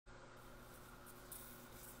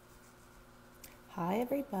Hi,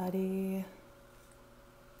 everybody.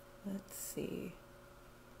 Let's see.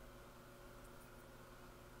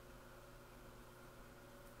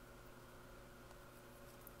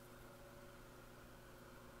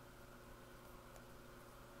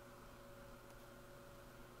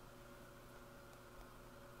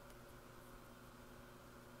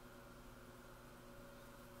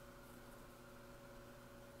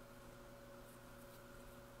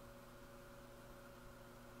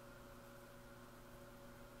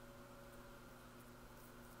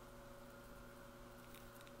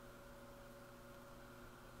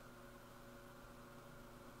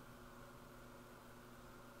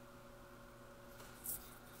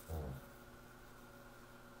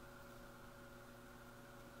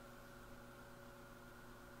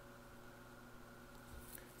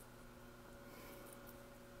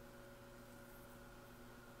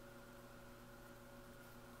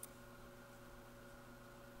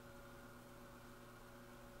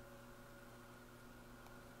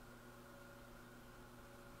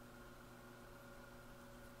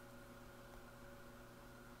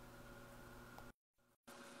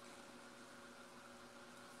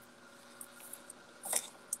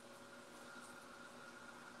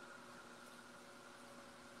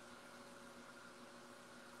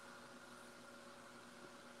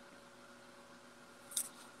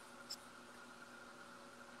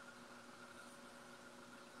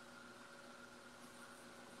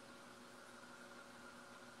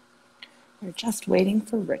 We're just waiting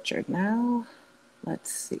for Richard now.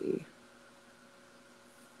 Let's see.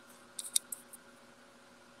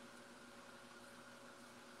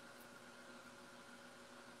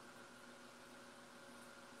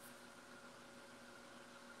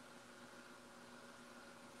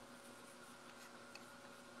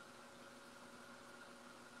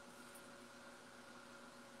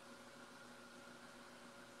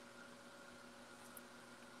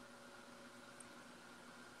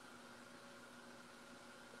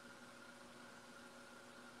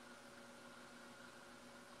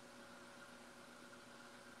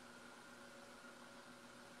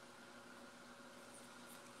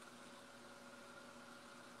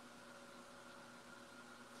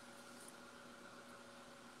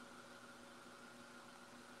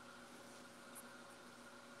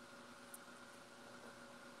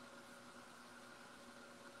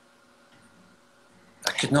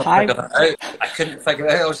 I could not Hi. figure that out. I couldn't figure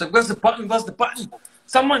it out. I was like, where's the button? Where's the button?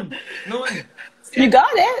 Someone! No one! You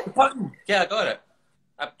got The it. button! Yeah, I got it.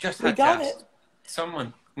 I've just We had to got ask it.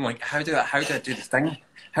 someone. I'm like, how do I do the thing?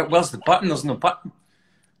 Where's the button? There's no button.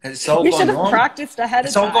 It's all You should gone have wrong. practiced ahead of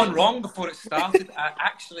It's all gone time. wrong before it started. I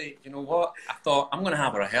actually, you know what? I thought, I'm going to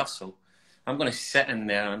have a rehearsal. I'm going to sit in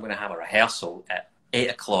there and I'm going to have a rehearsal at 8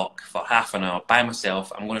 o'clock for half an hour by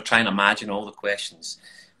myself. I'm going to try and imagine all the questions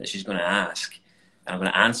that she's going to ask. And I'm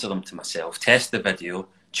going to answer them to myself, test the video,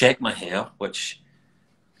 check my hair, which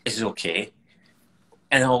is okay.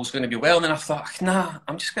 And all was going to be well. And then I thought, nah,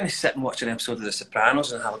 I'm just going to sit and watch an episode of The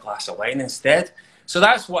Sopranos and have a glass of wine instead. So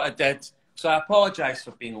that's what I did. So I apologise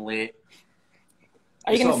for being late.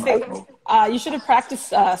 Are you It's going all to my sing? fault. You should have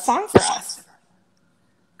practiced a song for us.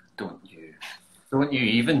 Don't you? Don't you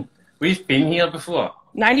even? We've been here before.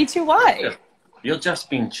 92Y. You're just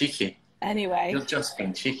being cheeky. Anyway, You're just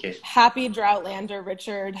being cheeky. happy Outlander,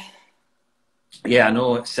 Richard. Yeah, I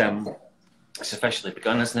know it's officially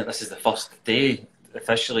begun, isn't it? This is the first day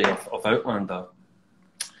officially of Outlander.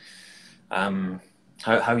 How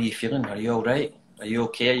are you feeling? Are you all right? Are you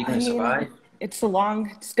okay? Are you going to survive? It's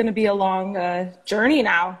going to be a long journey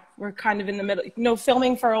now. We're kind of in the middle, no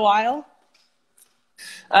filming for a while.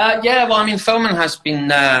 Yeah, well, I mean,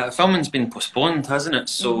 filming's been postponed, hasn't it?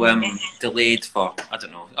 So delayed for, I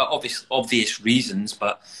don't know, obvious reasons.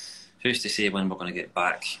 But who's to say when we're going to get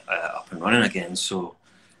back up and running again? So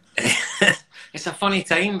it's a funny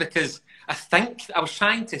time because I was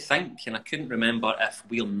trying to think, and I couldn't remember if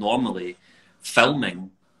we're normally filming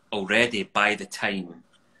already by the time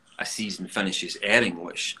a season finishes airing,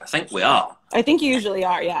 which I think we are. I think you usually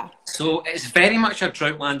are, yeah. So it's very much a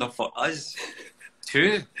Droughtlander for us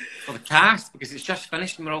too, for the cast, because it's just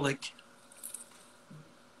finished and we're all like,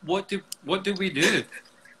 what do we do?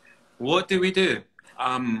 What do we do?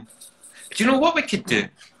 Do you know what we could do?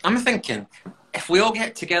 I'm thinking if we all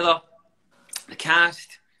get together, the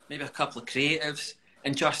cast, maybe a couple of creatives,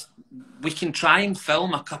 and we can try and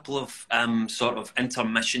film a couple of sort of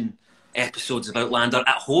intermission episodes of Outlander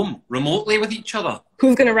at home, remotely with each other.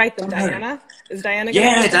 Who's going to write them? Diana? Is Diana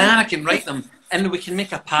going to write them? Diana can write them. And we can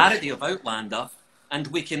make a parody of Outlander and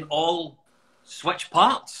we can all switch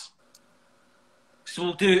parts. So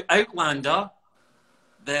we'll do Outlander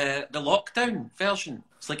the lockdown version.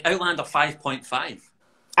 It's like Outlander 5.5.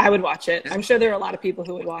 I would watch it. I'm sure there are a lot of people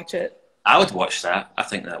who would watch it. I would watch that. I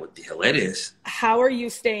think that would be hilarious. How are you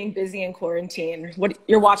staying busy in quarantine?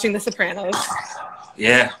 You're watching The Sopranos?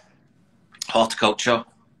 Yeah, horticulture.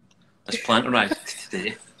 There's plant arrived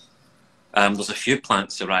today. There's a few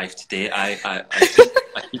plants arrived today. I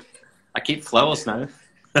keep flowers now.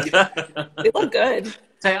 They look good.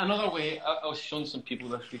 Another way, I was showing some people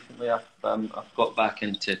this recently. I've got back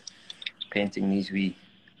into painting these wee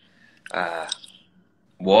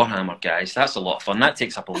Warhammer guys. That's a lot of fun. That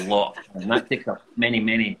takes up a lot of time. That takes up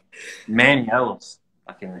many hours,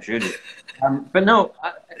 I can assure you. But no,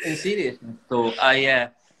 in seriousness though,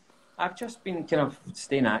 I've just been kind of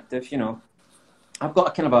staying active, you know. I've got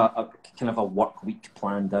a kind of a work week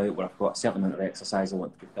planned out where I've got a certain amount of exercise I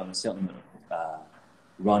want to get done, a certain amount of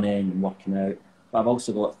running and working out. But I've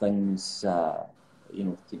also got things, you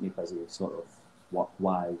know, to keep me busy, sort of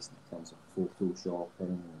work-wise, in terms of photo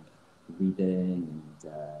shopping and reading,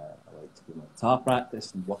 and I like to do my guitar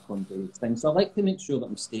practice and work on various things. So I like to make sure that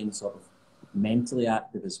I'm staying sort of mentally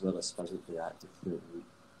active as well as physically active throughout the week.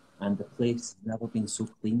 And the place has never been so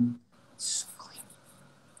clean. It's so clean.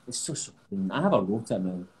 It's so clean. I have a rota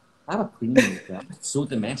now. I have a cleaning rota. It's so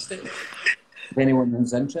domestic. If anyone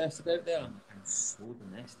who's interested out there, I'm so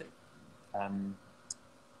domestic.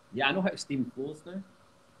 Yeah, I know how to steam floors now.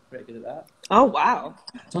 Pretty good at that. Oh, wow.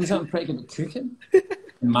 Turns out I'm pretty good at cooking.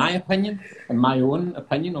 In my opinion, in my own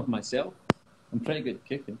opinion of myself, I'm pretty good at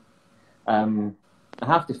cooking. I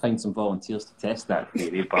have to find some volunteers to test that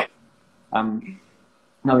theory, but now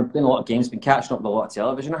I've been playing a lot of games, been catching up with a lot of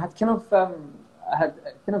television. I had kind of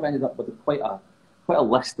ended up with quite a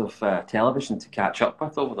list of television to catch up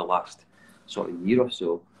with over the last sort of year or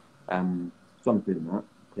so. So I'm doing that,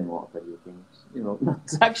 playing a lot of video games. You know,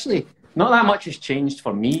 it's actually not that much has changed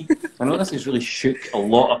for me. I know this has really shook a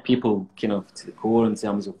lot of people kind of to the core in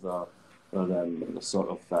terms of the sort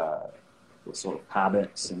of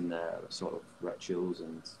habits and the sort of rituals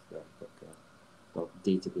and the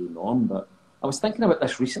day-to-day norm. But I was thinking about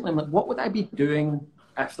this recently. I'm like, what would I be doing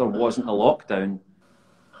if there wasn't a lockdown?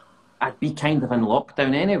 I'd be kind of in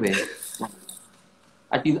lockdown anyway.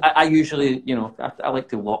 I usually, you know, I like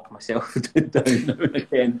to lock myself down now and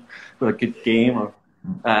again with a good game or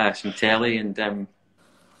some telly, and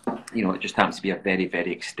you know, it just happens to be a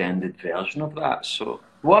very extended version of that. So,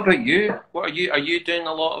 what about you? What are you doing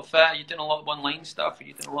a lot of? You doing a lot of online stuff? Are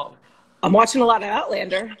you doing a lot of? I'm watching a lot of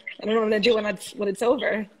Outlander. I don't know what to do when it's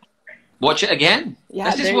over. Watch it again.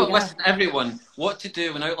 Yeah, this is what. Listen, everyone. What to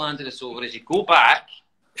do when Outlander is over is you go back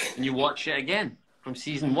and you watch it again from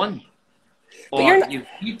season 1. Or you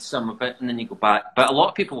read some of it and then you go back. But a lot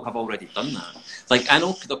of people have already done that. Like, I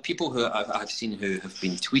know the people who I've seen who have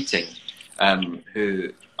been tweeting,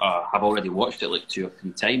 who have already watched it like 2 or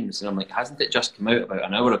 3 times. And I'm like, hasn't it just come out about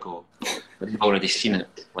an hour ago? But they've already seen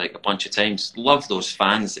it like a bunch of times. Love those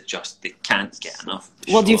fans that they can't get enough.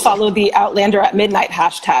 Well, do you follow the Outlander at Midnight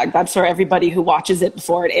hashtag? That's for everybody who watches it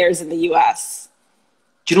before it airs in the US.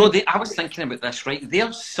 Do you know, I was thinking about this, right?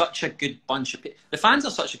 They're such a good bunch of people. The fans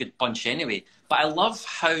are such a good bunch anyway, but I love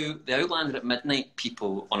how the Outlander at Midnight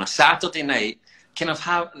people on a Saturday night kind of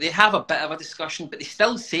have a bit of a discussion, but they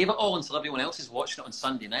still save it all until everyone else is watching it on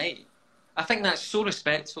Sunday night. I think that's so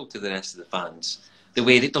respectful to the rest of the fans. The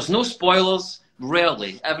way that there's no spoilers,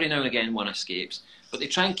 rarely, every now and again one escapes, but they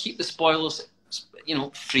try and keep the spoilers, you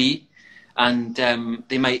know, free. And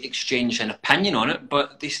they might exchange an opinion on it,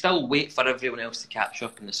 but they still wait for everyone else to catch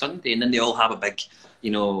up on the Sunday, and then they all have a big,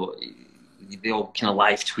 you know, they all kind of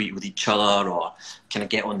live tweet with each other or kind of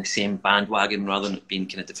get on the same bandwagon rather than it being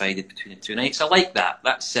kind of divided between the 2 nights. I like that.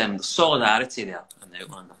 That's the solidarity there in the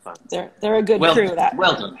Outlander fans. They're a good crew.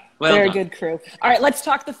 Well done. They're a good crew. All right, let's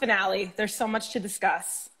talk the finale. There's so much to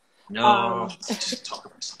discuss. No, just talk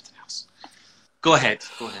about something else. Go ahead.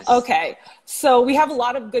 Okay. So we have a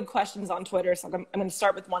lot of good questions on Twitter, so I'm going to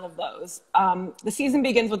start with one of those. The season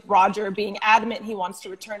begins with Roger being adamant he wants to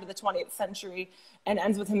return to the 20th century and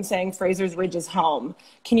ends with him saying Fraser's Ridge is home.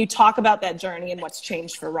 Can you talk about that journey and what's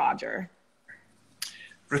changed for Roger?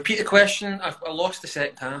 Repeat the question. I lost the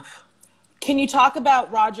second half. Can you talk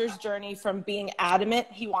about Roger's journey from being adamant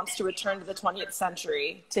he wants to return to the 20th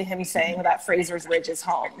century to him saying that Fraser's Ridge is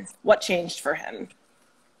home? What changed for him?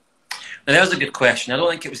 Now, that was a good question. I don't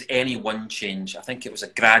think it was any one change. I think it was a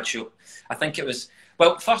gradual. I think it was,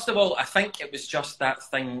 well, first of all, I think it was just that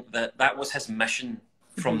thing that was his mission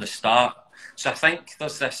from the start. So I think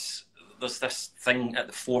there's this thing at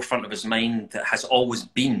the forefront of his mind that has always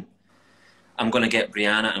been, I'm going to get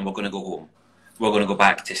Brianna and we're going to go home. We're going to go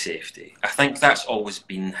back to safety. I think that's always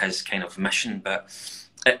been his kind of mission. But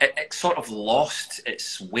it sort of lost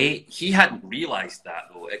its weight. He hadn't realised that,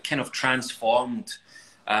 though. It kind of transformed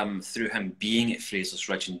through him being at Fraser's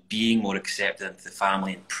Ridge and being more accepted into the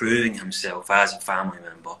family and proving himself as a family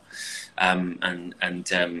member.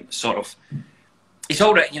 Sort of, he's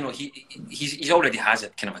already, he's already has a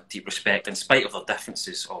kind of a deep respect, in spite of the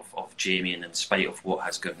differences of Jamie, and in spite of what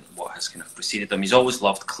has kind of preceded him. He's always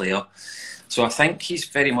loved Claire, so I think he's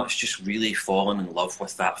very much just really fallen in love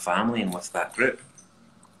with that family and with that group.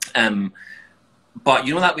 But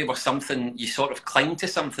that way, where something, you sort of cling to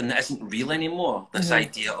something that isn't real anymore. This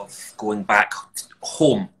idea of going back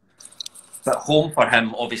home. But home for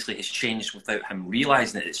him obviously has changed without him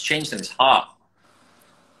realising it. It's changed in his heart.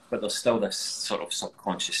 But there's still this sort of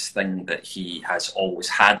subconscious thing that he has always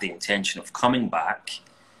had the intention of coming back,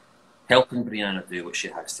 helping Brianna do what she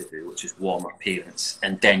has to do, which is warm her parents,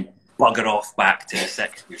 and then bugger off back to the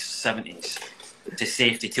 60s, 70s. To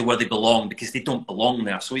safety, to where they belong, because they don't belong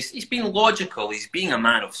there. So he's being logical. He's being a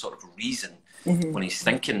man of sort of reason when he's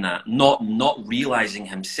thinking that, not realising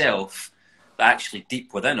himself that actually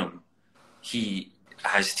deep within him, he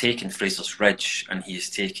has taken Fraser's Ridge, and he has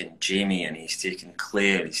taken Jamie, and he's taken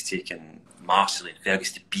Claire, he's taken Marcel and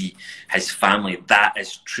Fergus to be his family. That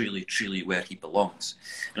is truly, truly where he belongs.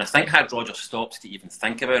 And I think had Roger stopped to even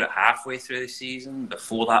think about it halfway through the season,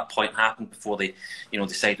 before that point happened, before they,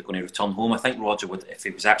 decided they're going to return home, I think Roger would, if he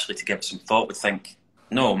was actually to give it some thought, would think,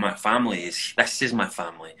 no, my family this is my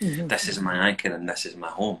family. This is my anchor, and this is my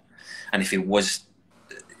home. And if he was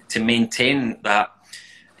to maintain that,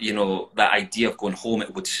 that idea of going home,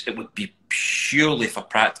 it would be purely for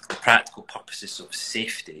practical purposes of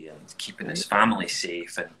safety and keeping his family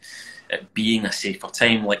safe, and it being a safer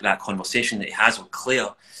time, like that conversation that he has with Claire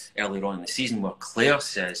earlier on in the season, where Claire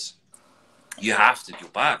says, you have to go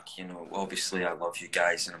back, obviously I love you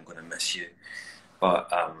guys and I'm going to miss you, but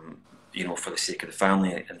for the sake of the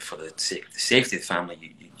family and for the sake of the safety of the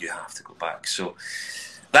family, you have to go back. So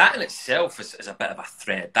that in itself is a bit of a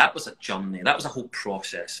thread. That was a journey. That was a whole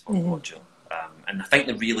process for Roger. And I think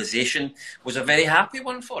the realisation was a very happy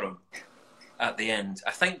one for him at the end.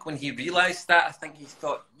 I think when he realised that, I think he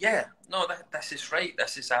thought, yeah, no, this is right.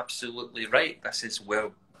 This is absolutely right. This is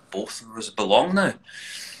where both of us belong now.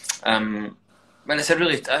 And it's a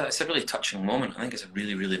really touching moment. I think it's a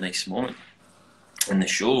really, really nice moment in the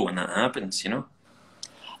show when that happens,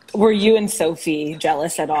 Were you and Sophie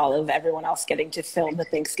jealous at all of everyone else getting to film the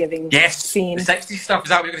Thanksgiving scene? The 60s stuff, is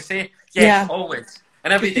that what you're going to say? Yes, always.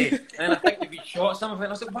 And every day. And I think we shot some of it, and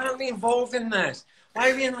I was like, why aren't we involved in this? Why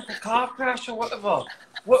are we in like a car crash or whatever?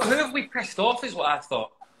 Who have we pissed off is what I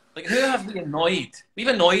thought. Like, who have we annoyed? We've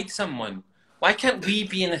annoyed someone. Why can't we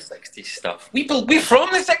be in the 60s stuff? We're from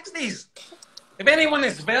the 60s. If anyone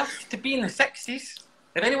is worth to be in the 60s,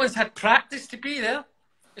 if anyone's had practice to be there,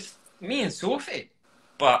 it's me and Sophie.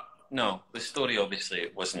 But no, the story obviously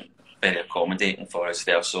wasn't very accommodating for us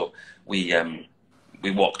there, so we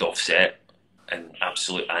walked off set in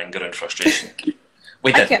absolute anger and frustration.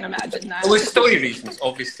 We did. I can't imagine that. There was story reasons,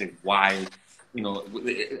 obviously, why,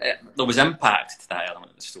 there was impact to that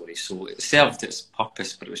element of the story, so it served its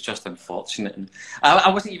purpose, but it was just unfortunate. And I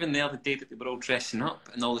wasn't even there the day that they were all dressing up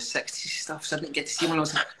and all the 60s stuff, so I didn't get to see when I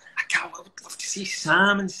was like, I would love to see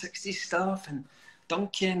Sam and 60s stuff, and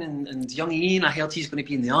Duncan and young Ian. I heard he's going to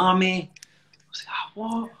be in the army. I was like,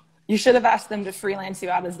 what? You should have asked them to freelance you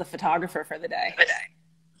out as the photographer for the day.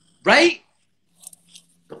 Right?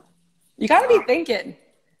 You got to be thinking.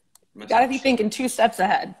 You got to be thinking 2 steps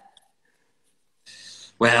ahead.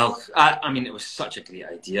 Well, I mean, it was such a great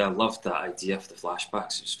idea. I loved that idea for the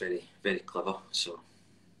flashbacks. It was very, very clever. So,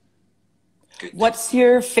 good. What's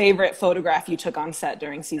your favorite photograph you took on set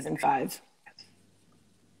during season 5?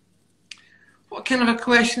 What kind of a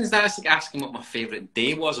question is that? It's like asking what my favourite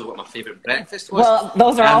day was or what my favourite breakfast was. Well,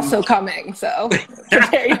 those are also coming, so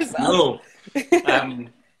prepare yourself. No.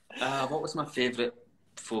 What was my favourite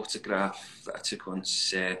photograph that I took on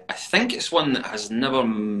set? I think it's one that has never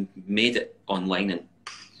made it online and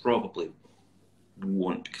probably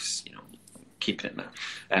won't, because, I'm keeping it now.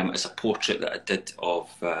 It's a portrait that I did of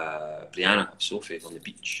Brianna, Sophie, on the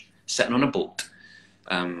beach, sitting on a boat.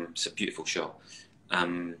 It's a beautiful shot.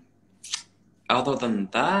 Other than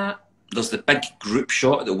that, there's the big group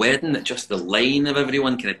shot at the wedding that just the line of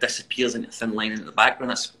everyone kind of disappears into a thin line into the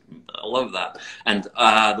background. I love that. And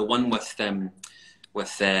the one with Tim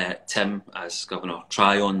as Governor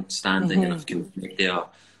Tryon standing and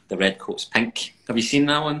the red coat's pink. Have you seen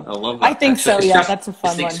that one? I love that. I think so, yeah, that's a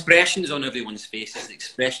fun one. It's the expressions on everyone's face. It's the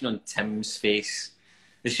expression on Tim's face.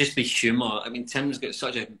 It's just the humour. I mean, Tim's got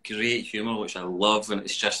such a great humour, which I love, and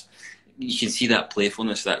it's just, you can see that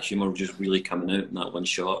playfulness, that humour just really coming out in that one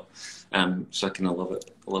shot. So I kind of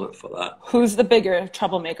love it for that. Who's the bigger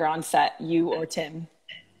troublemaker on set, you or Tim?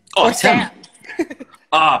 Oh, Or Tim.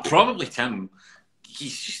 Sam? Probably Tim.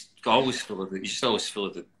 He's just always full of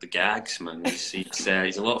the gags, man. He's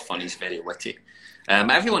a lot of fun. He's very witty.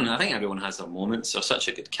 I think everyone has their moments. There's such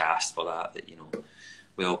a good cast for that you know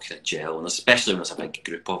we all kind of gel, and especially when there's a big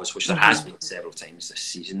group of us, which there has been several times this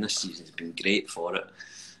season. This season's been great for it.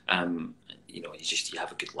 You know, you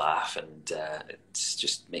have a good laugh, and it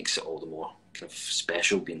just makes it all the more kind of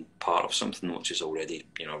special being part of something which is already,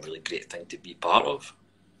 you know, a really great thing to be part of.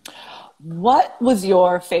 What was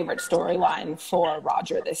your favorite storyline for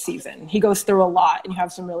Roger this season? He goes through a lot, and you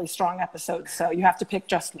have some really strong episodes, so you have to pick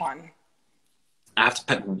just one. I have to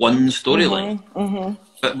pick one storyline.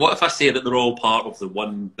 But what if I say that they're all part of the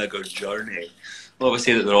one bigger journey? What if I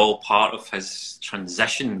say that they're all part of his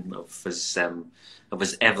transition, of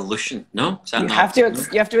his evolution? No? You have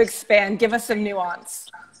to expand. Give us some nuance.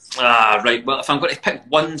 Right. Well, if I'm going to pick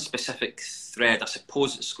one specific thread, I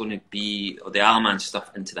suppose it's going to be the Allman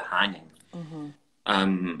stuff into the hanging.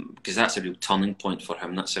 Because that's a real turning point for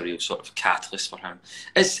him. That's a real sort of catalyst for him.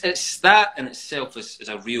 It's that in itself is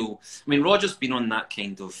a real. I mean, Roger's been on that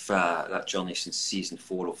kind of that journey since season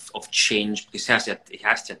 4 of change, because he has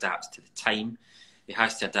to adapt to the time. He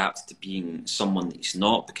has to adapt to being someone that he's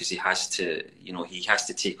not, because he has to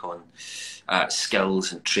take on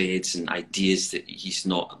skills and trades and ideas that he's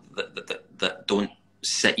not, that don't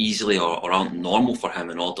sit easily or aren't normal for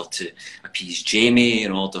him, in order to appease Jamie,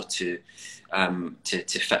 in order to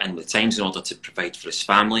fit in with the times, in order to provide for his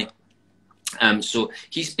family. So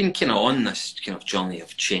he's been kind of on this kind of journey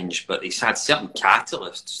of change, but he's had certain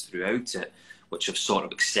catalysts throughout it which have sort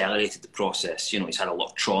of accelerated the process. You know, he's had a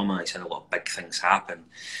lot of trauma, he's had a lot of big things happen.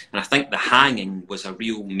 And I think the hanging was a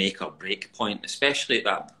real make or break point, especially at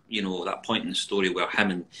that point in the story where him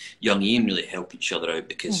and young Ian really help each other out,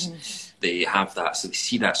 because they have that, so they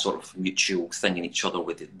see that sort of mutual thing in each other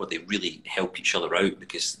where they really help each other out,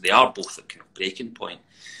 because they are both at kind of breaking point.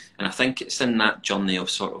 And I think it's in that journey of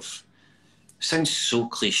sort of, sounds so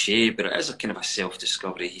cliche, but it is a kind of a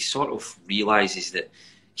self-discovery. He sort of realises that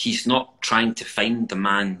he's not trying to find the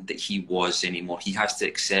man that he was anymore. He has to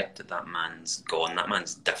accept that man's gone. That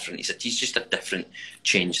man's different. He's just a different,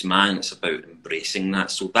 changed man. It's about embracing that.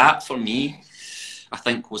 So that, for me, I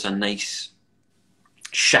think was a nice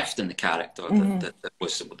shift in the character that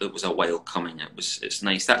was a while coming. It's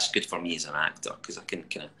nice. That's good for me as an actor, because I can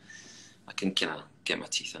kind of get my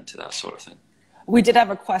teeth into that sort of thing. We did have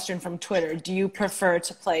a question from Twitter. Do you prefer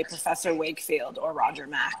to play Professor Wakefield or Roger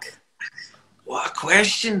Mack? What a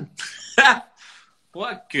question!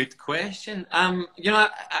 What a good question. You know,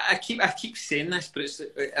 I keep saying this, but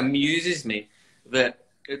it amuses me that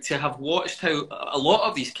to have watched how a lot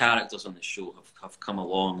of these characters on the show have come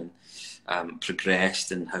along and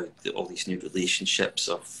progressed, and how all these new relationships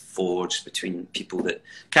are forged between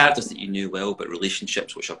characters that you knew well, but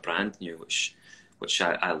relationships which are brand new, which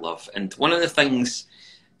I love. And one of the things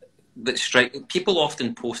that people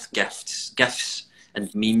often post gifs and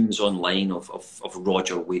memes online of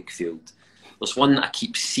Roger Wakefield. There's one that I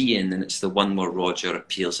keep seeing, and it's the one where Roger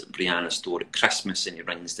appears at Brianna's door at Christmas, and he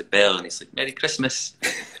rings the bell, and he's like, "Merry Christmas."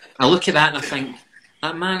 I look at that and I think,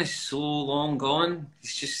 that man is so long gone.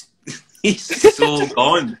 He's so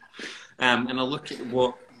gone. And I look at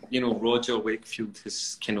what, you know, Roger Wakefield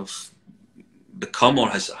has kind of become, or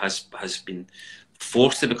has been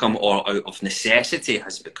forced to become, or out of necessity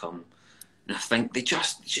has become. And I think they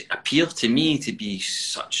just appear to me to be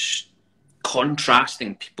such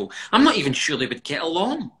contrasting people. I'm not even sure they would get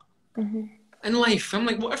along in life. I'm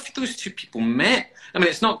like, what if those two people met? I mean,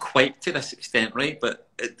 it's not quite to this extent, right? But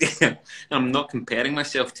I'm not comparing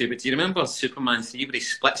myself to. But do you remember Superman 3 where he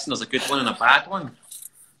splits and there's a good one and a bad one?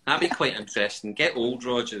 That'd be quite interesting. Get old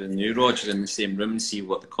Roger and new Roger in the same room and see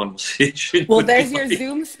what the conversation Well, would there's be your like.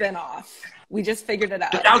 Zoom spin-off. We just figured it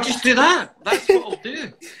out. But I'll just do that. That's what I'll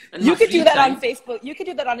do. You could do that on Facebook. You could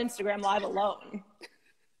do that on Instagram Live alone.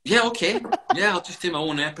 Yeah, okay. Yeah, I'll just do my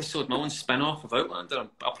own episode, my own spin-off of Outlander.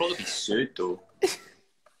 I'll probably be sued, though.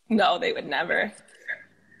 No, they would never.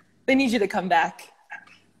 They need you to come back.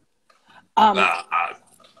 Well,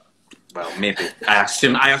 maybe. I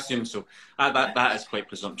assume so. That is quite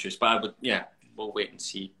presumptuous, but we'll wait and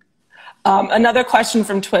see. Another question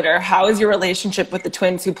from Twitter. How is your relationship with the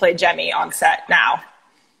twins who play Jemmy on set now?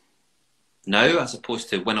 Now, as opposed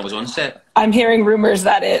to when I was on set? I'm hearing rumors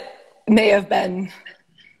that it may have been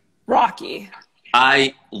rocky.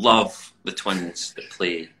 I love the twins that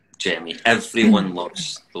play Jemmy. Everyone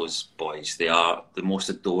loves those boys. They are the most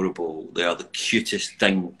adorable. They are the cutest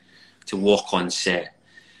thing to walk on set.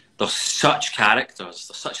 they're such characters.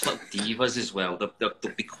 They're such little divas as well.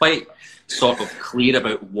 They'll be quite sort of clear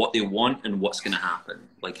about what they want and what's going to happen,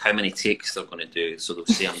 like how many takes they're going to do. So they'll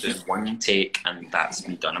say, I'm doing one take and that's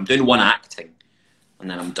been done. I'm doing one acting and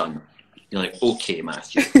then I'm done. You're like, okay,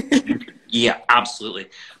 Matthew. Yeah, absolutely.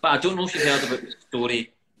 But I don't know if you heard about the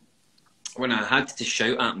story when I had to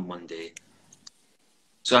shout at him one day.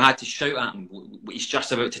 So I had to shout at him. He's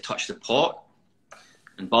just about to touch the pot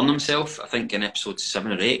and burn himself, I think in episode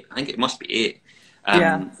 7 or 8. I think it must be 8.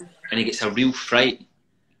 And he gets a real fright.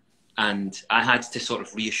 And I had to sort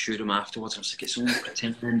of reassure him afterwards. I was like, it's only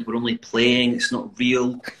pretend, we're only playing, it's not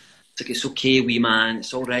real. It's like, it's okay, wee man,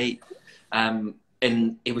 it's all right.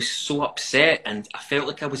 And he was so upset, and I felt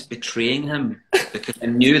like I was betraying him because I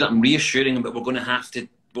knew that I'm reassuring him, but we're going to have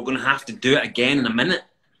to do it again in a minute.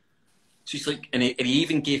 So he's like, and he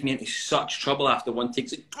even gave me into such trouble after one take.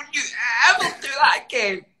 He's like, don't you ever do that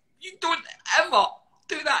again. You don't ever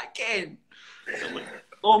do that again. And I'm like,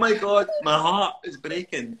 oh my God, my heart is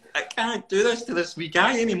breaking. I can't do this to this wee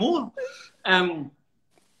guy anymore. Knowing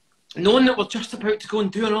that we're just about to go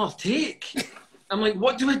and do another take. I'm like,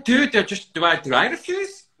 what do I do? Do I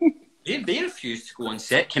refuse? They refuse to go on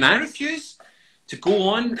set. Can I refuse to go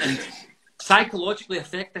on and psychologically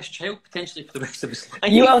affect this child potentially for the rest of his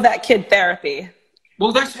life? You owe that kid therapy.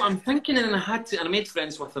 Well, that's what I'm thinking, and I made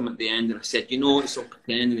friends with him at the end, and I said, you know, it's all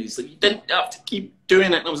pretend, and he's like, you didn't have to keep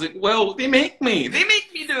doing it, and I was like, well, they make me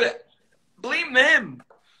do it, blame them.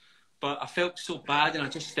 But I felt so bad, and I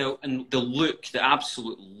just felt, and the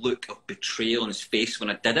absolute look of betrayal on his face when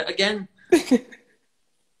I did it again. It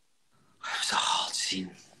was a hard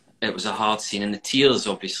scene. It was a hard scene, and the tears,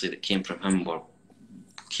 obviously, that came from him were,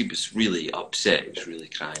 he was really upset, he was really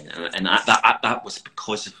crying, and that was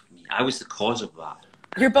because of me. I was the cause of that.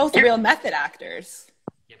 You're both real method actors.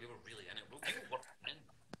 Yeah, we were really in it. We will work again.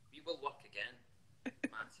 We will work again.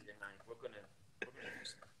 Matthew and I, we're gonna do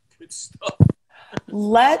some good stuff.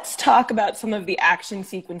 Let's talk about some of the action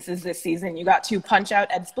sequences this season. You got to punch out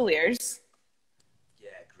Ed Spaliers. Yeah,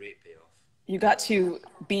 great payoff. You got to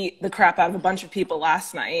beat the crap out of a bunch of people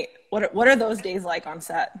last night. What are those days like on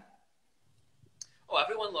set? Oh,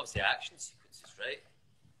 everyone loves the action sequences, right?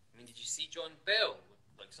 I mean, did you see John Bell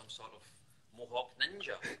with like some sort of Mohawk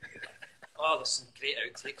ninja? Oh, there's some great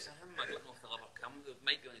outtakes of him. I don't know if they'll ever come. They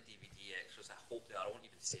might be on the DVD extras. I hope they are. I won't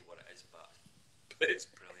even say what it is, but it's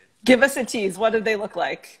brilliant. Give us a tease. What did they look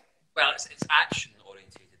like? Well, it's action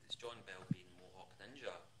orientated. It's John Bell being Mohawk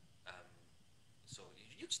ninja. So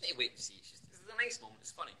you just need to wait and see. It's a nice moment.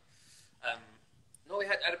 It's funny. No,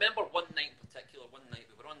 I remember one night in particular. One night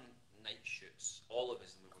we were on night shoots, all of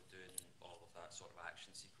us, and we were doing all of that sort of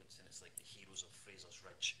action sequence, and it's like the heroes of Fraser's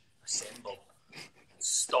Ridge assemble and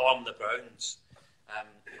storm the grounds.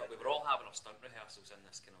 But we were all having our stunt rehearsals in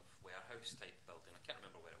this kind of warehouse type building. I can't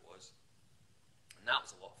remember where it was. And that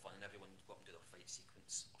was a lot of fun, and everyone would go up and do their fight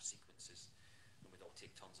sequence or sequences, and we'd all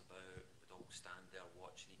take turns about, and we'd all stand there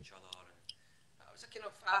watching each other. And it was a kind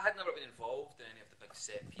of, I had never been involved in any of the big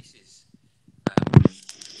set pieces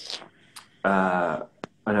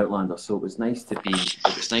an Outlander, so it was nice to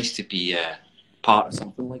be part of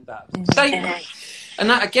something like that. And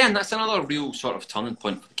that again, that's another real sort of turning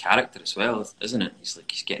point for the character as well, isn't it?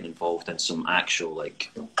 He's getting involved in some actual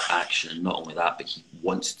like action, and not only that, but he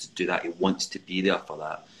wants to do that. He wants to be there for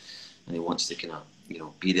that, and he wants to kind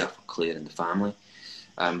of be there for Claire and the family.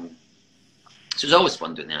 So it's always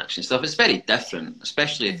fun doing the action stuff. It's very different,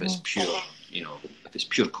 especially if it's pure, if it's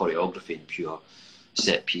pure choreography and pure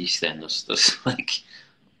set piece. Then there's like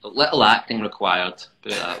a little acting required.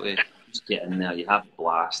 Put it that way. Just get in there, you have a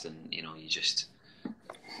blast, and you just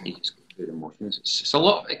go through the motions. It's a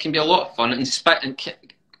lot. It can be a lot of fun, and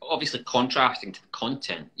obviously contrasting to the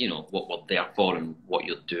content. What we're there for and what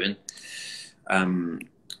you're doing.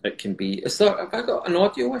 It can be. Have I got an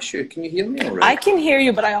audio issue? Can you hear me all right? I can hear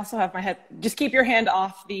you, but I also have my head. Just keep your hand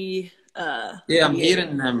off the. Yeah, I'm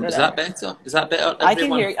hearing. Is that better? Is that better? I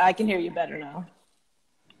can hear you better now.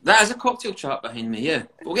 That is a cocktail chart behind me. Yeah,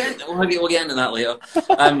 we'll get into that later.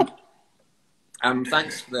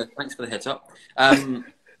 Thanks for the heads up.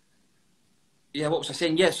 Yeah, what was I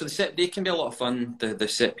saying? Yeah, so they can be a lot of fun. The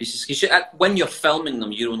set pieces, because when you're filming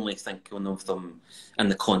them, you're only thinking of them in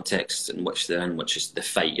the context in which they're in, which is the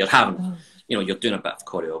fight. You're having, you're doing a bit of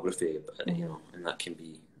choreography, but, and that can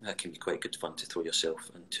be quite good fun to throw yourself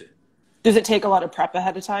into. Does it take a lot of prep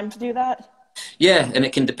ahead of time to do that? Yeah, and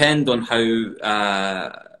it can depend on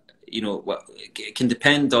how. It can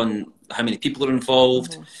depend on how many people are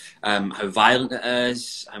involved, how violent it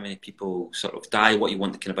is, how many people sort of die, what you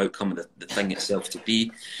want the kind of outcome of the thing itself to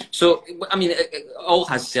be. So, I mean, it all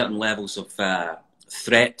has certain levels of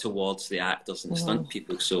threat towards the actors and the stunt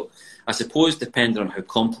people. So I suppose depending on how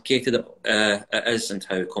complicated it is and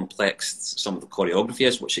how complex some of the choreography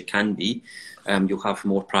is, which it can be, you'll have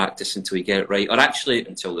more practice until you get it right, or actually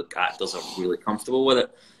until the actors are really comfortable with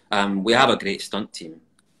it. We have a great stunt team.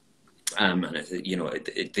 And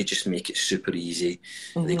they just make it super easy.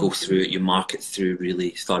 They go through it, you mark it through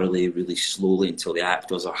really thoroughly, really slowly until the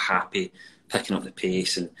actors are happy, picking up the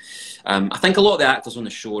pace. And I think a lot of the actors on the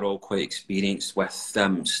show are all quite experienced with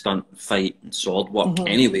stunt, fight, and sword work.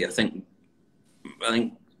 Anyway, I think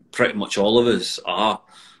pretty much all of us are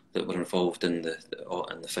that were involved in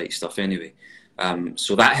the fight stuff. Anyway,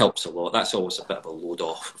 so that helps a lot. That's always a bit of a load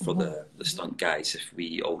off for the stunt guys if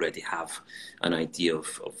we already have an idea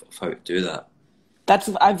of how to do that.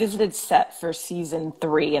 I visited set for season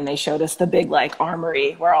 3, and they showed us the big like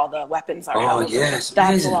armory where all the weapons are. Oh yes,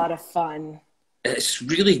 that's a lot of fun. It's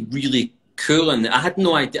really, really cool, and I had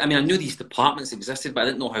no idea. I mean, I knew these departments existed, but I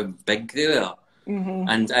didn't know how big they were.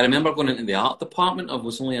 And I remember going into the art department. I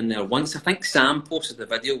was only in there once. I think Sam posted the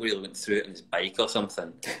video where he went through it on his bike or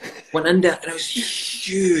something. Went in there, and it was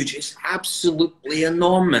huge. It's absolutely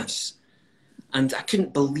enormous. And I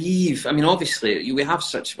couldn't believe. I mean, obviously, we have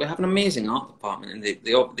an amazing art department, and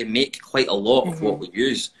they make quite a lot of what we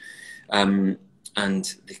use, and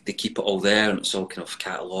they keep it all there, and it's all kind of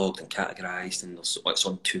catalogued and categorised, and it's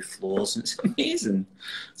on 2 floors, and it's amazing.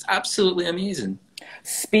 It's absolutely amazing.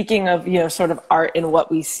 Speaking of sort of art and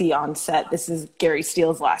what we see on set, this is Gary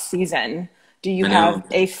Steele's last season. Do you have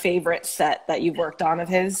a favorite set that you've worked on of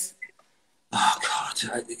his? Oh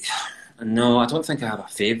God. No, I don't think I have a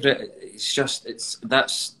favourite. It's just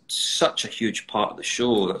that's such a huge part of the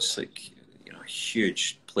show. That's like a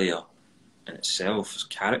huge player in itself, as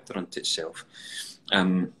character unto itself.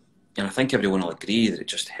 And I think everyone will agree that it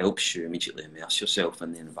just helps you immediately immerse yourself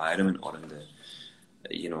in the environment or in the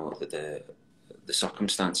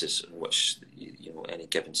circumstances in which any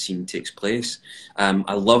given scene takes place.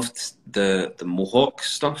 I loved the Mohawk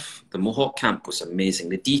stuff. The Mohawk camp was amazing.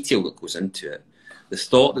 The detail that goes into it, the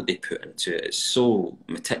thought that they put into it is so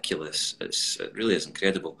meticulous. It really is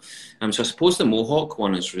incredible. So I suppose the Mohawk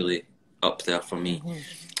one is really up there for me.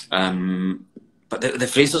 But the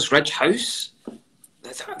Fraser's Ridge house,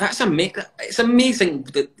 that's amazing. It's amazing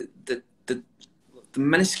the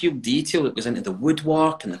minuscule detail that goes into the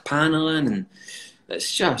woodwork and the paneling, and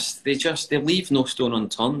it's just they leave no stone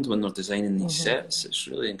unturned when they're designing these sets. It's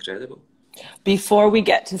really incredible. Before we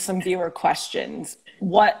get to some viewer questions,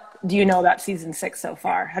 what do you know about season 6 so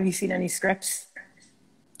far? Have you seen any scripts?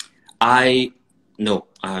 I know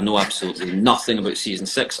absolutely nothing about season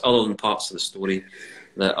 6 other than parts of the story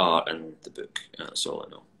that are in the book. That's all I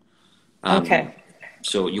know. Okay.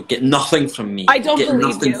 So you get nothing from me. I don't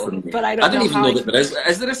believe you, but I don't even know that there is.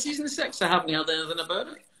 Is there a season 6? I haven't heard anything about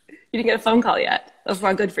it. You didn't get a phone call yet. That's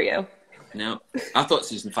not good for you. No. I thought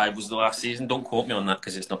season 5 was the last season. Don't quote me on that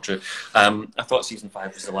because it's not true. I thought season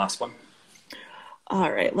 5 was the last one.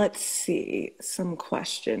 All right, let's see some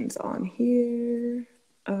questions on here.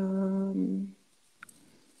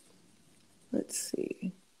 Let's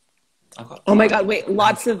see. Oh my God! Wait,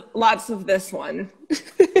 lots of this one.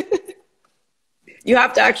 You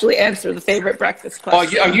have to actually answer the favorite breakfast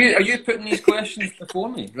question. Oh, are you putting these questions before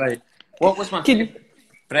me? Right. What was my favorite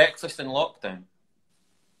breakfast in lockdown?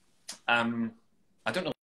 I don't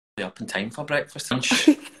know. Up in time for breakfast.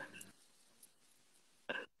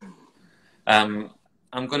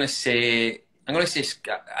 I'm gonna say.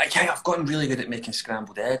 I've gotten really good at making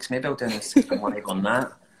scrambled eggs. Maybe I'll do one egg on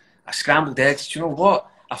that. Scrambled eggs. Do you know what?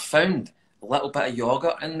 I found a little bit of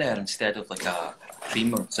yogurt in there instead of like a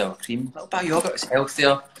cream or sour cream. A little bit of yogurt is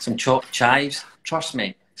healthier. Some chopped chives. Trust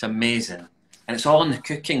me, it's amazing. And it's all in the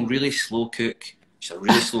cooking. Really slow cook. Just a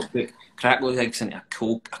really slow cook. Crack those eggs into a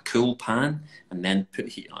cool pan and then put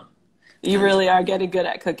heat on. You really are getting good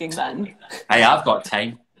at cooking then. Hey, I've got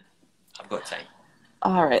time.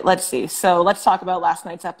 All right, let's see. So let's talk about last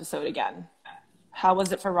night's episode again. How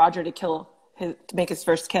was it for Roger to make his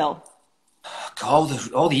first kill? All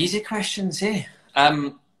the easy questions, eh?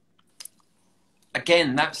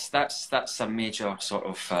 Again, that's a major sort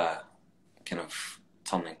of kind of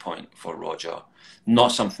turning point for Roger.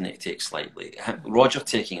 Not something that he takes lightly. Roger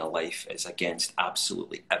taking a life is against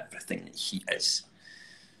absolutely everything that he is.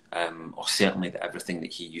 Or certainly everything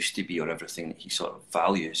that he used to be or everything that he sort of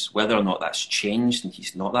values. Whether or not that's changed and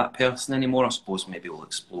he's not that person anymore, I suppose maybe we'll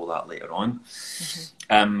explore that later on.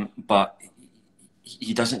 But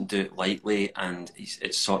he doesn't do it lightly, and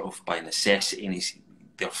it's sort of by necessity, and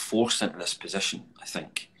they're forced into this position, I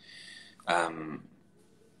think. And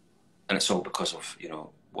it's all because of,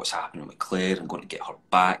 what's happening with Claire and going to get her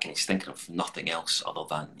back, and he's thinking of nothing else other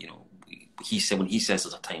than, we he said, when he says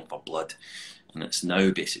there's a time for blood, and it's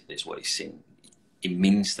now, basically, is what he's saying. He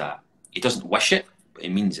means that. He doesn't wish it, but he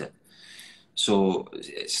means it. So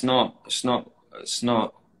it's not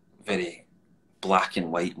very black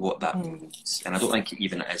and white what that means, and I don't think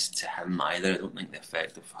even it is to him either. I don't think the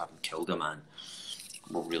effect of having killed a man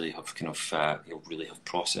will really have he'll really have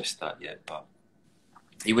processed that yet. But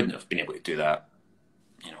he wouldn't have been able to do that,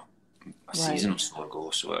 a season or so ago.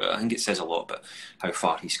 So I think it says a lot about how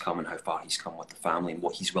far he's come and how far he's come with the family and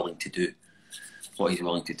what he's willing to do,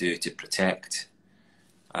 to protect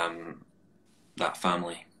that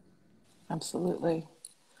family. Absolutely.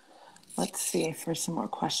 Let's see for some more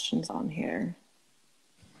questions on here.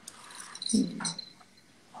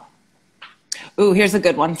 Ooh, here's a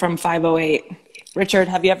good one from 508. Richard,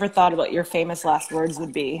 have you ever thought about what your famous last words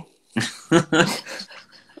would be? No,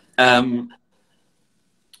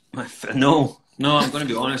 I'm going to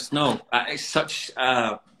be honest. No, it's such.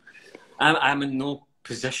 I'm in no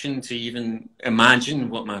position to even imagine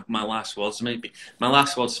what my last words might be. My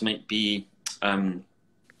last words might be, no,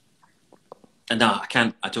 I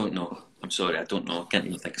can't. I don't know. I'm sorry, I don't know. I can't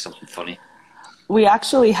even think of something funny. We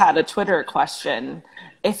actually had a Twitter question.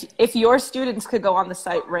 If your students could go on the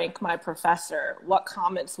site Rank My Professor, what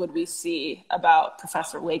comments would we see about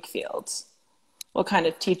Professor Wakefield? What kind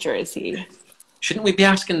of teacher is he? Shouldn't we be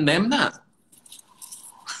asking them that?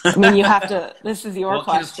 I mean, you have to. This is your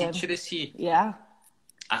question. What kind of teacher is he? Yeah.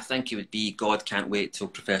 I think he would be, God, can't wait till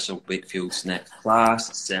Professor Wakefield's next class.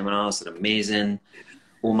 The seminars are amazing.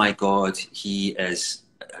 Oh my God, he is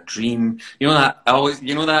a dream. You know that it's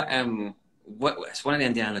one of the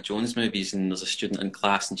Indiana Jones movies, and there's a student in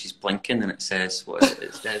class and she's blinking and it says, what is it?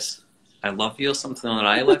 It says, I love you or something on her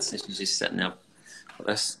eyelids, and she's just sitting there like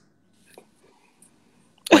this,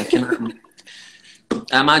 blinking at him.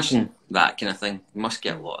 I imagine that kind of thing. You must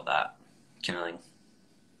get a lot of that kind of thing.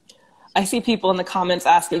 I see people in the comments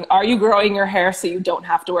asking, are you growing your hair so you don't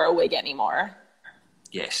have to wear a wig anymore?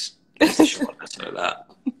 Yes. That's the short answer to that.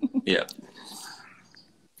 Yeah.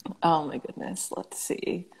 Oh my goodness. Let's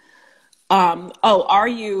see.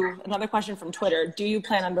 Another question from Twitter. Do you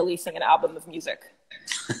plan on releasing an album of music?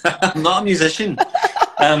 I'm not a musician.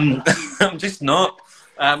 I'm just not.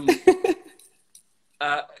 I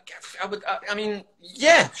mean,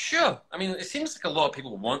 yeah, sure. I mean, it seems like a lot of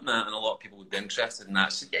people want that and a lot of people would be interested in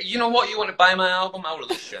that. So, yeah, you know what? You want to buy my album? I'll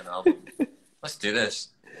release you an album. Let's do this.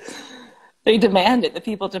 They demand it. The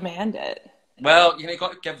people demand it. Well, you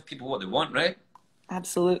got to give people what they want, right?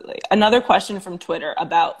 Absolutely. Another question from Twitter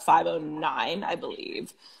about 509, I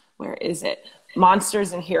believe. Where is it?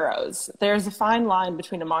 Monsters and heroes. There's a fine line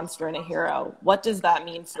between a monster and a hero. What does that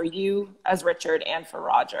mean for you as Richard and for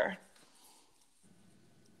Roger?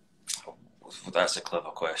 Well, that's a clever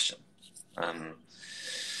question.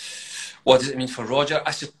 What does it mean for Roger?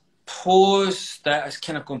 I suppose that is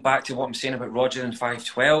kind of going back to what I'm saying about Roger in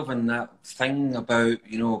 512 and that thing about,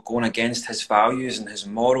 going against his values and his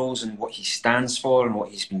morals and what he stands for and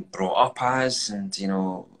what he's been brought up as. And,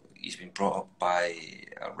 he's been brought up by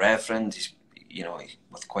a reverend. He's,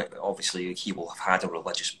 with quite obviously he will have had a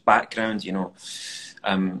religious background. He's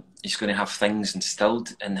going to have things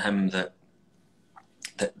instilled in him that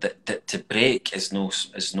to break is no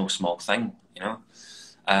small thing,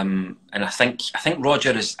 and I think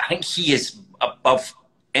Roger is. I think he is above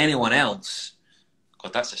anyone else.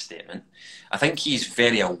 God, that's a statement. I think he's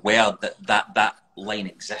very aware that line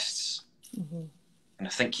exists, and I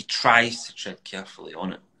think he tries to tread carefully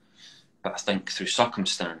on it. But I think through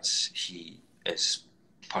circumstance, he is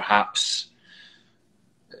perhaps,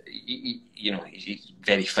 he's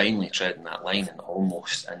very finely treading that line and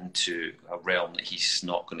almost into a realm that he's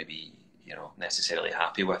not going to be, necessarily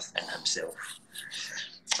happy with in himself.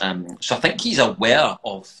 So I think he's aware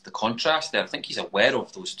of the contrast there. I think he's aware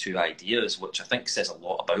of those two ideas, which I think says a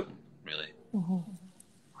lot about him, really.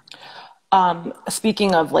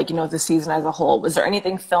 Speaking of the season as a whole, was there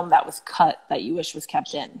anything filmed that was cut that you wish was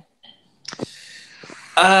kept in?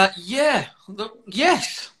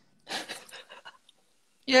 Yes.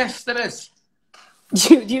 Yes, there is.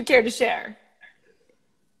 Do you care to share?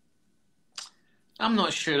 I'm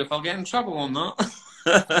not sure if I'll get in trouble on that.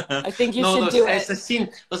 I think you should do it.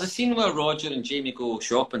 There's a scene where Roger and Jamie go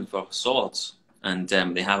shopping for swords, and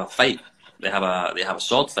they have a fight. They have a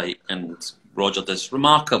sword fight, and Roger does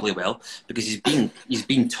remarkably well because he's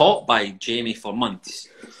been taught by Jamie for months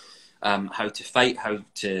how to fight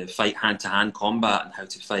hand-to-hand combat, and how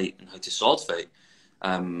to fight and how to sword fight,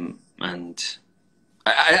 and.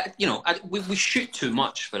 We shoot too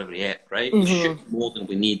much for every ep, right? We shoot more than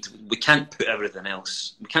we need. We can't put everything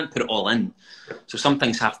else. We can't put it all in. So some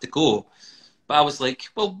things have to go. But I was like,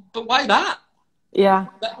 well, but why that? Yeah.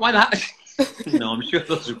 Why that? No, I'm sure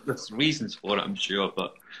there's reasons for it, I'm sure,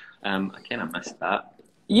 but I kind of missed that.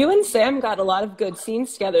 You and Sam got a lot of good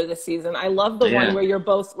scenes together this season. I love the one Yeah. where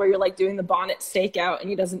you're like doing the bonnet stakeout and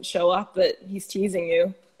he doesn't show up, but he's teasing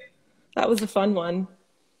you. That was a fun one.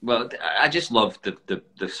 Well, I just loved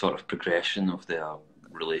the sort of progression of their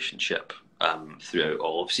relationship throughout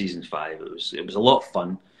all of season 5. It was a lot of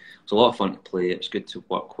fun. It was a lot of fun to play. It was good to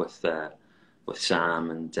work with Sam,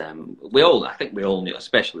 and I think we all knew,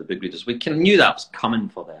 especially the big readers, we kind of knew that was coming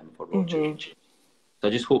for them, for Roger. Mm-hmm. So I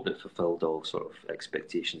just hope it fulfilled all sort of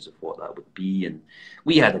expectations of what that would be, and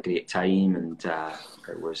we had a great time, and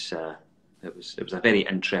it was a very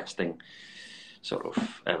interesting sort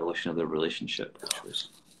of evolution of their relationship, which was.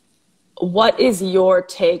 What is your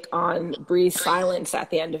take on Bree's silence at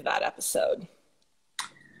the end of that episode?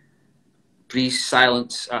 Bree's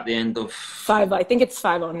silence at the end of I think it's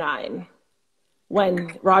 509,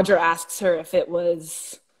 when Roger asks her if it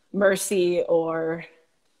was mercy, or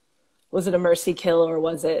was it a mercy kill, or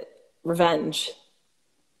was it revenge?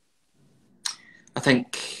 I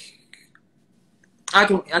think I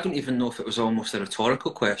don't even know if it was almost a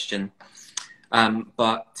rhetorical question.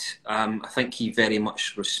 But I think he very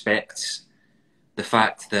much respects the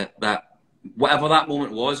fact that whatever that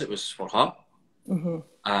moment was, it was for her.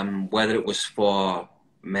 Mm-hmm. Whether it was for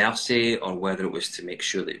mercy, or whether it was to make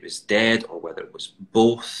sure that he was dead, or whether it was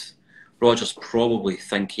both. Roger's probably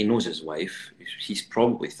he knows his wife. He's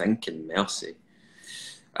probably thinking mercy.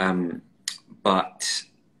 But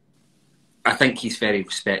I think he's very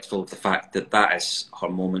respectful of the fact that is her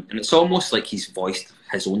moment. And it's almost like he's voiced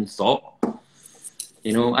his own thought.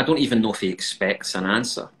 You know, I don't even know if he expects an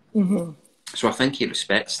answer. Mm-hmm. So I think he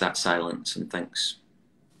respects that silence and thinks,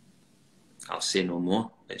 I'll say no more.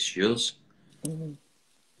 It's yours. Mm-hmm.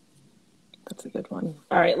 That's a good one.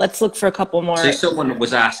 All right, let's look for a couple more. So someone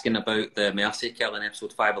was asking about the mercy kill in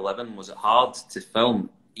episode 511. Was it hard to film?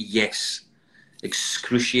 Yes,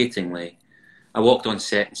 excruciatingly. I walked on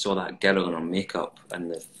set and saw that girl in her makeup and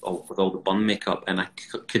with all the bun makeup, and I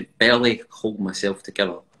could barely hold myself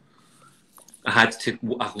together. I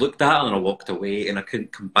looked at her and I walked away, and I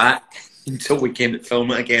couldn't come back until we came to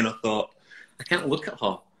film it again. I thought, I can't look at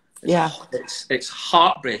her. It's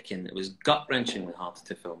heartbreaking. It was gut-wrenchingly hard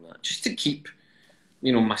to film that. Just to keep,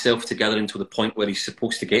 myself together until the point where he's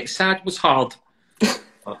supposed to get sad was hard.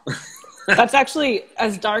 That's actually,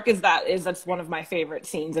 as dark as that is, that's one of my favorite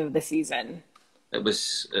scenes of the season. It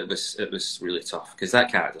was really tough, because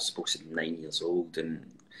that character's supposed to be 9 years old, and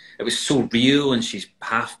it was so real, and she's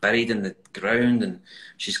half buried in the ground, and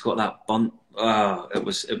she's got that bunt. It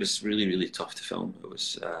was really, really tough to film. It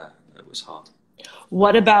was hard.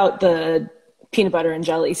 What about the peanut butter and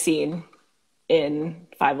jelly scene in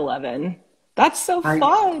 511? That's so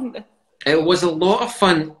fun. It was a lot of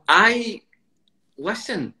fun. I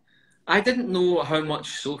didn't know how much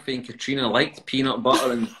Sophie and Katrina liked peanut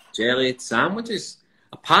butter and jelly sandwiches.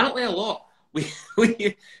 Apparently a lot.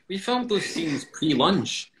 We filmed those scenes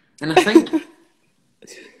pre-lunch, and I think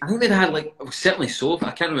they'd had certainly Sophie,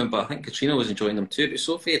 I can't remember, I think Katrina was enjoying them too, but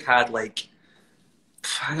Sophie had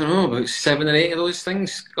I don't know, about 7 or 8 of those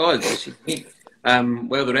things. God,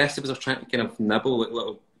 well, the rest of us are trying to kind of nibble like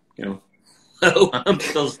little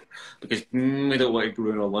hamsters, because we don't want to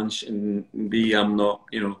ruin our lunch, and B, I'm not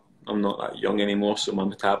that young anymore, so my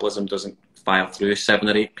metabolism doesn't fire through 7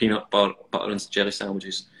 or 8 peanut butter and jelly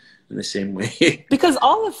sandwiches in the same way. Because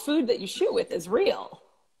all the food that you shoot with is real.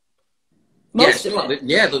 Most of it.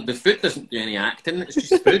 The food doesn't do any acting. It's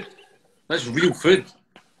just food. That's real food.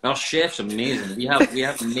 Our chef's amazing. We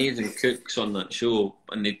have amazing cooks on that show,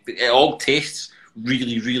 and it all tastes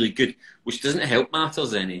really, really good, which doesn't help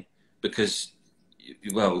matters any, because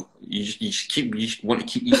you want to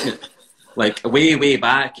keep eating it. Way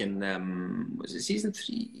back in was it season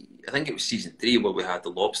 3? I think it was season 3 where we had the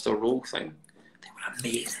lobster roll thing. They were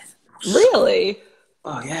amazing. Really?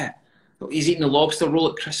 Oh yeah. He's eating the lobster roll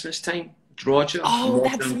at Christmas time. Roger. Oh,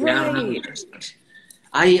 that's right.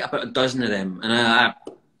 I ate about a dozen of them, and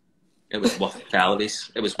it was worth the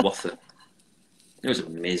calories. It was worth it. It was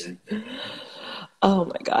amazing. Oh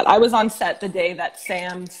my God. I was on set the day that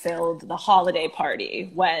Sam filled the holiday party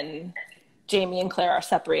when Jamie and Claire are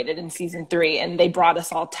separated in season 3, and they brought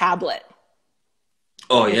us all tablet.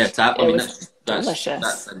 Oh yeah, that's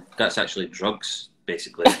delicious. That's actually drugs,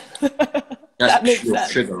 basically. That's that makes pure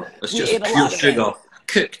sense. sugar. It's just pure sugar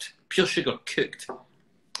cooked. Pure sugar cooked,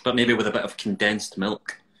 but maybe with a bit of condensed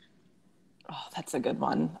milk. Oh, that's a good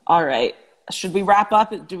one. All right. Should we wrap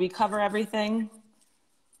up? Did we cover everything?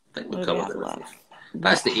 I think we covered everything.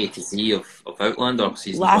 That's the A to Z of Outlander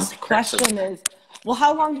season 1. Last question is, well,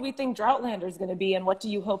 how long do we think Outlander is going to be, and what do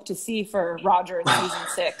you hope to see for Roger in season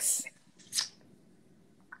 6?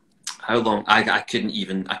 How long? I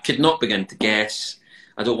could not begin to guess.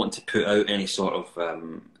 I don't want to put out any sort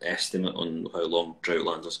of estimate on how long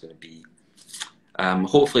Droughtlander's going to be.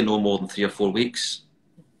 Hopefully no more than 3 or 4 weeks.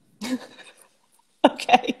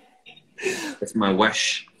 Okay. That's my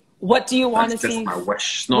wish. What do you want to That's see? just my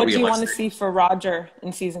wish. It's not What do you realistic. want to see for Roger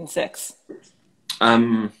in season 6? I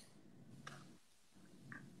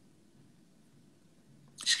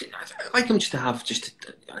like him just to have just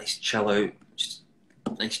a nice chill out, just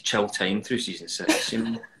a nice chill time through season 6. You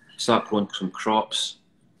know, start growing some crops,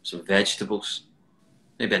 some vegetables,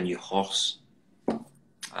 maybe a new horse.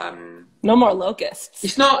 No more locusts.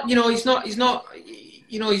 He's not, you know, he's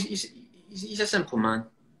a simple man.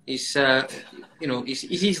 He's, you know, he's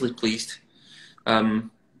easily pleased.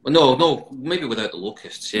 No, maybe without the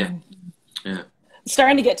locusts, yeah. It's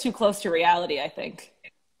starting to get too close to reality, I think.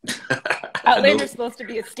 Outlander's supposed to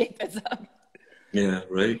be escapism. Yeah,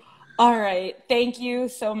 right. All right. Thank you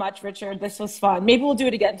so much, Richard. This was fun. Maybe we'll do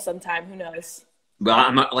it again sometime. Who knows?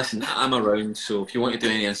 But listen, I'm around, so if you want to do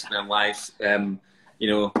any Instagram lives, you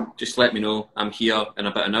know, just let me know. I'm here in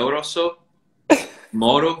about an hour or so.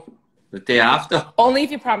 Tomorrow, the day after. Only if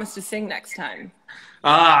you promise to sing next time.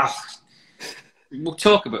 We'll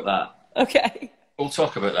talk about that. Okay. We'll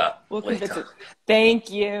talk about that later.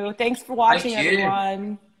 Thank you. Thanks for watching,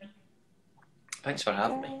 everyone. Thanks for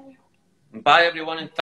having me. Bye, everyone, and